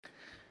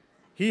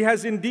He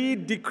has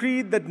indeed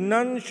decreed that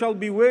none shall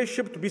be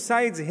worshipped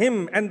besides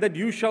Him, and that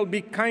you shall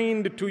be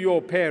kind to your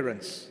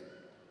parents.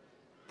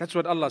 That's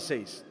what Allah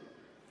says.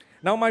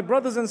 Now, my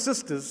brothers and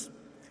sisters,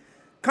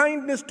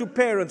 kindness to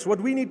parents,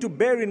 what we need to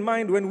bear in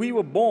mind: when we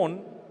were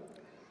born,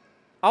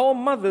 our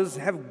mothers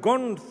have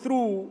gone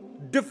through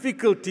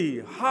difficulty,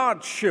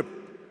 hardship.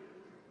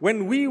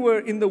 When we were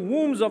in the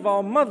wombs of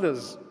our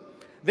mothers,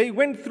 they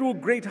went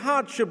through great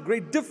hardship,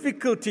 great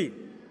difficulty.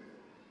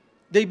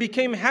 They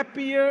became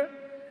happier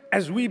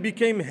as we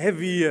became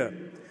heavier.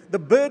 The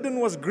burden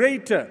was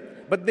greater,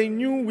 but they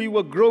knew we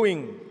were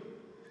growing.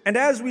 And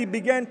as we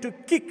began to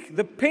kick,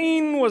 the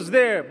pain was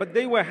there, but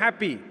they were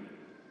happy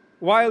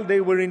while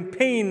they were in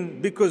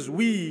pain because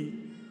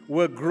we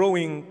were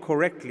growing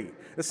correctly.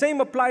 The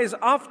same applies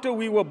after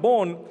we were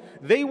born.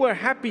 They were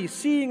happy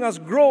seeing us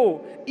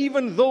grow,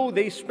 even though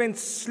they spent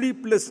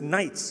sleepless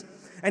nights.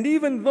 And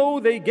even though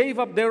they gave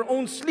up their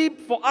own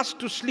sleep for us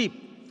to sleep,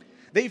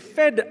 they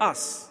fed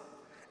us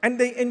and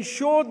they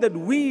ensured that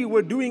we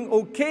were doing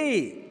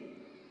okay.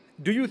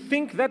 Do you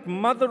think that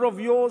mother of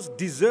yours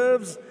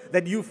deserves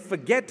that you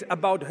forget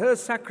about her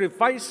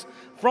sacrifice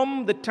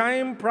from the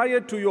time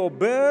prior to your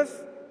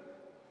birth?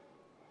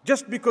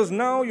 Just because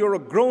now you're a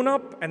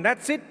grown-up and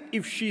that's it.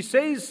 If she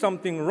says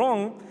something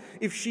wrong,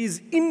 if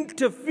she's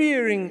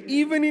interfering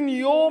even in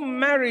your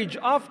marriage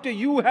after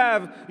you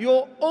have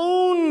your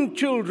own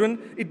children,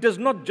 it does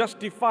not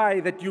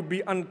justify that you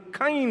be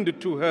unkind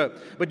to her,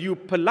 but you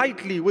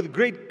politely, with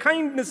great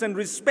kindness and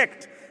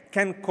respect,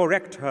 can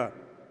correct her.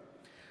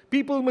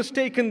 People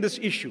mistaken this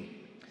issue.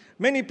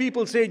 Many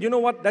people say, you know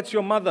what, that's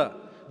your mother.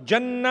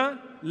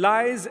 Jannah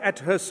lies at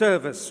her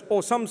service,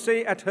 or some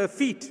say at her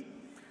feet.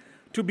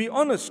 To be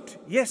honest,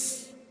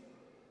 yes.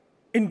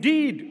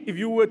 Indeed, if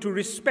you were to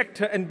respect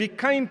her and be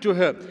kind to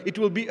her, it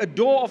will be a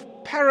door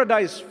of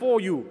paradise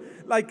for you.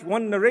 Like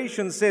one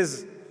narration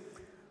says,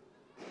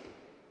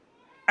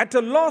 at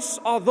a loss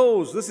are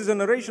those, this is a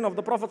narration of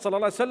the Prophet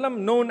ﷺ,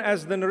 known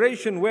as the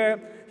narration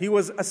where he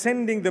was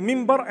ascending the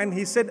mimbar and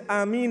he said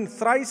Ameen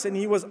thrice, and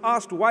he was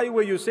asked, why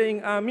were you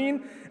saying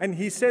Ameen? And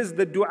he says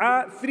the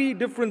dua, 3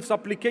 different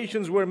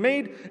supplications were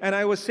made, and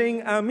I was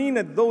saying Ameen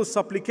at those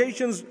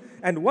supplications,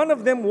 and one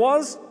of them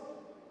was,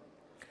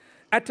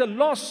 at a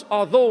loss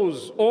are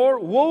those, or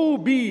woe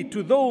be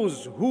to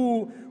those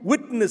who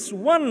witness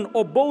one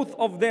or both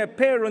of their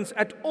parents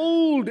at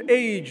old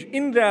age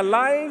in their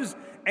lives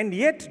and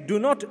yet do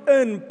not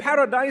earn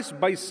paradise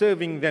by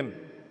serving them.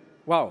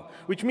 Wow.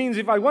 Which means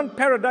if I want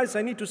paradise,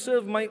 I need to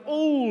serve my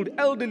old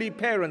elderly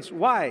parents.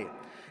 Why?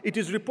 It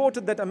is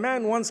reported that a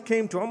man once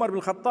came to Umar ibn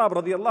Khattab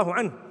radiallahu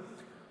anhu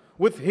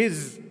with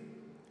his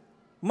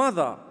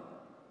mother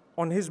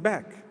on his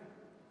back.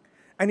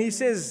 And he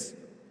says,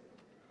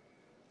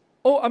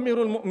 "O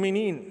Amirul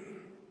Mu'mineen,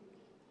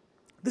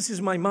 this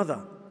is my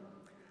mother.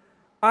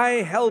 I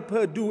help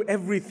her do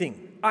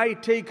everything. I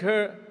take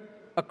her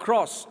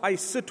across, I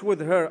sit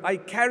with her, I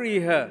carry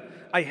her,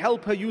 I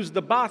help her use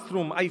the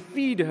bathroom, I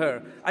feed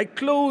her, I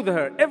clothe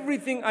her,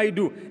 everything I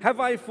do.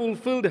 Have I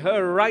fulfilled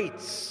her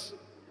rights?"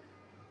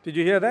 Did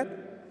you hear that?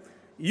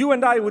 You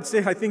and I would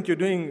say, I think you're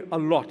doing a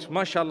lot.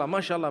 MashaAllah,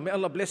 MashaAllah, may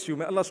Allah bless you,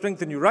 may Allah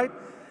strengthen you, right?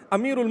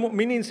 Amirul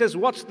Mu'mineen says,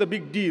 what's the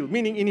big deal?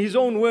 Meaning, in his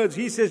own words,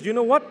 he says, you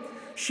know what?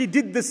 She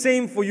did the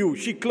same for you.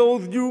 She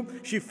clothed you,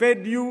 she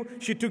fed you,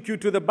 she took you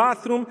to the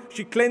bathroom,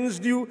 she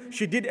cleansed you,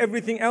 she did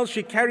everything else,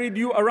 she carried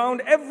you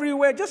around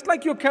everywhere, just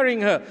like you're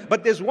carrying her.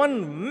 But there's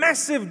one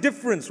massive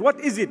difference. What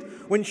is it?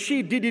 When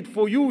she did it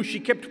for you, she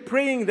kept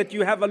praying that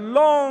you have a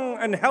long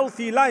and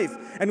healthy life.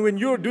 And when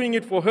you're doing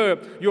it for her,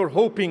 you're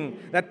hoping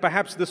that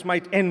perhaps this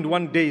might end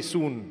one day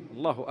soon.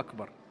 Allahu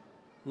Akbar.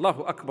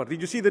 Allahu Akbar. Did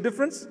you see the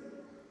difference?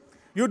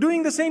 You're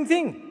doing the same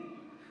thing.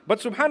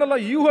 But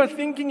subhanAllah, you are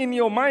thinking in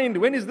your mind,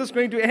 when is this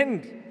going to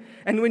end?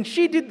 And when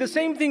she did the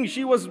same thing,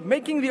 she was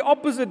making the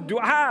opposite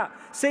dua,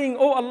 saying,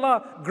 oh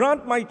Allah,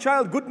 grant my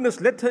child goodness,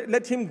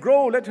 let him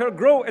grow, let her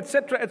grow,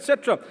 etc.,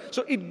 etc.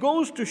 So it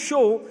goes to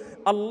show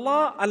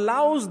Allah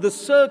allows the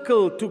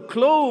circle to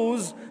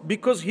close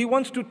because He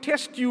wants to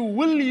test you.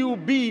 Will you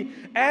be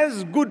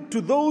as good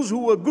to those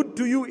who were good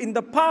to you in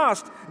the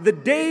past, the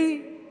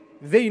day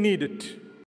they need it?